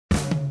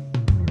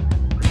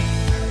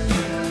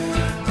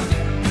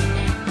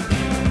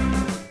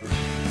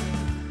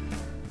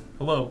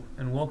Hello,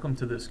 and welcome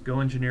to this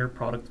GoEngineer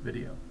product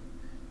video.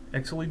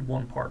 EXALEAD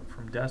OnePart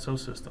from Dassault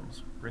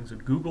Systems brings a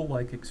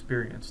Google-like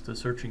experience to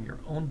searching your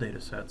own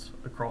datasets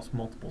across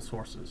multiple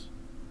sources.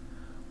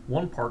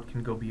 OnePart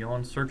can go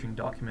beyond searching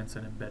documents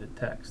and embedded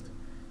text.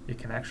 It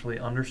can actually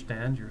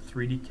understand your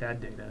 3D CAD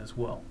data as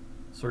well,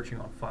 searching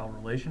on file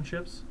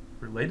relationships,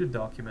 related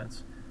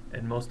documents,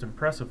 and most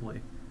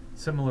impressively,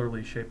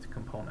 similarly shaped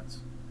components.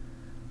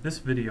 This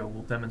video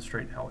will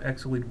demonstrate how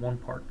EXALEAD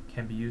OnePart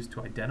can be used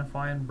to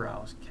identify and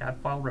browse CAD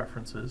file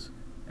references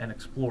and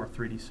explore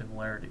 3D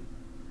similarity.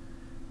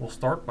 We'll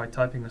start by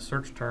typing the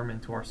search term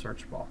into our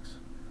search box.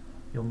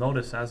 You'll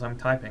notice as I'm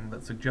typing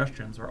that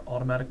suggestions are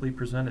automatically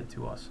presented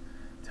to us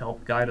to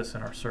help guide us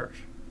in our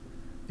search.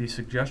 These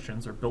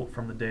suggestions are built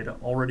from the data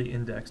already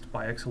indexed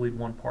by EXALEAD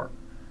OnePart,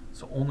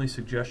 so only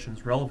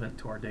suggestions relevant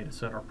to our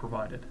dataset are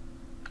provided.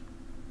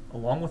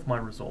 Along with my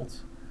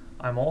results,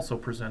 I'm also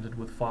presented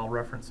with file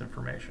reference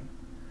information.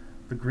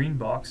 The green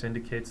box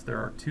indicates there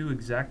are two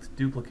exact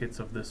duplicates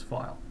of this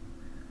file.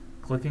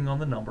 Clicking on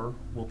the number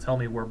will tell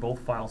me where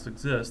both files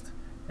exist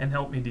and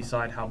help me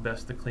decide how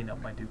best to clean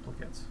up my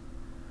duplicates.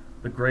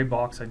 The gray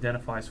box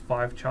identifies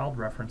 5 child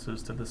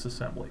references to this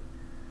assembly.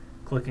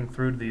 Clicking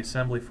through to the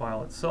assembly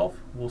file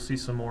itself, we'll see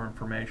some more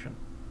information.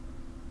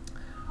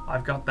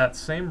 I've got that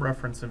same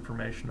reference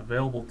information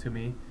available to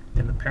me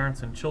in the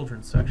Parents and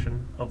Children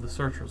section of the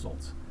search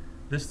results,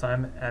 this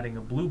time adding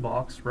a blue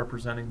box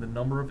representing the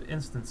number of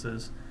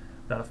instances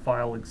that a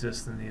file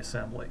exists in the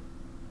assembly.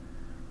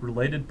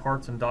 Related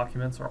parts and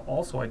documents are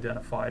also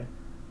identified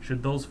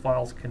should those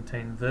files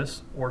contain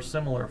this or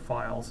similar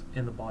files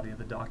in the body of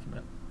the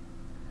document.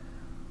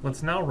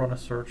 Let's now run a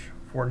search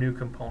for a new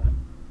component.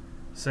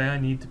 Say I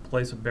need to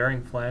place a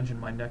bearing flange in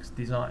my next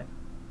design.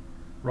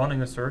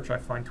 Running a search, I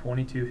find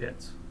 22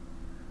 hits.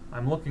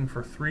 I'm looking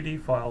for 3D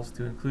files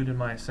to include in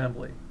my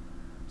assembly,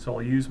 so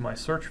I'll use my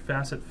search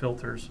facet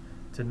filters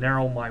to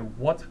narrow my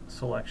what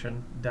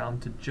selection down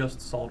to just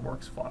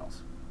SOLIDWORKS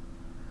files.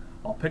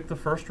 I'll pick the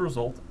first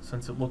result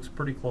since it looks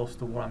pretty close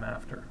to what I'm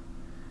after.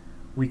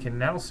 We can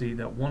now see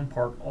that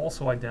OnePart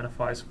also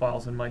identifies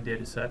files in my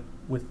dataset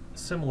with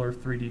similar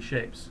 3D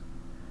shapes.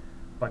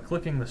 By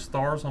clicking the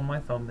stars on my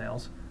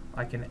thumbnails,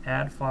 I can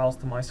add files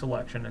to my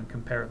selection and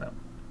compare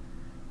them.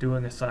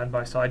 Doing a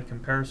side-by-side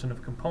comparison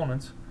of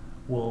components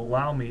will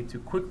allow me to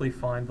quickly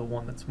find the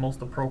one that's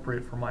most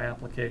appropriate for my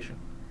application,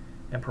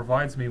 and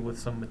provides me with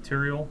some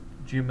material,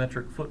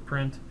 geometric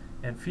footprint,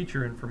 and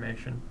feature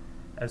information,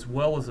 as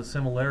well as a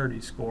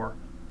similarity score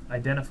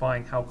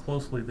identifying how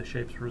closely the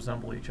shapes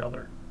resemble each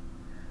other.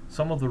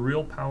 Some of the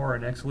real power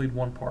in EXALEAD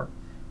OnePart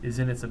is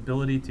in its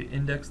ability to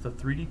index the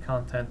 3D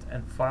content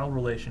and file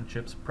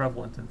relationships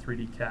prevalent in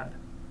 3D CAD.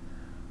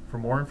 For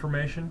more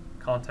information,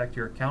 contact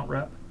your account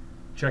rep,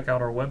 check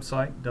out our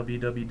website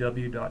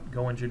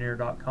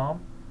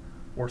www.goengineer.com,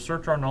 or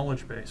search our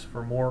knowledge base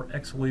for more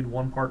EXALEAD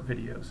OnePart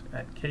videos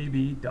at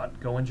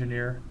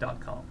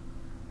kb.goengineer.com.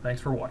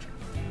 Thanks for watching.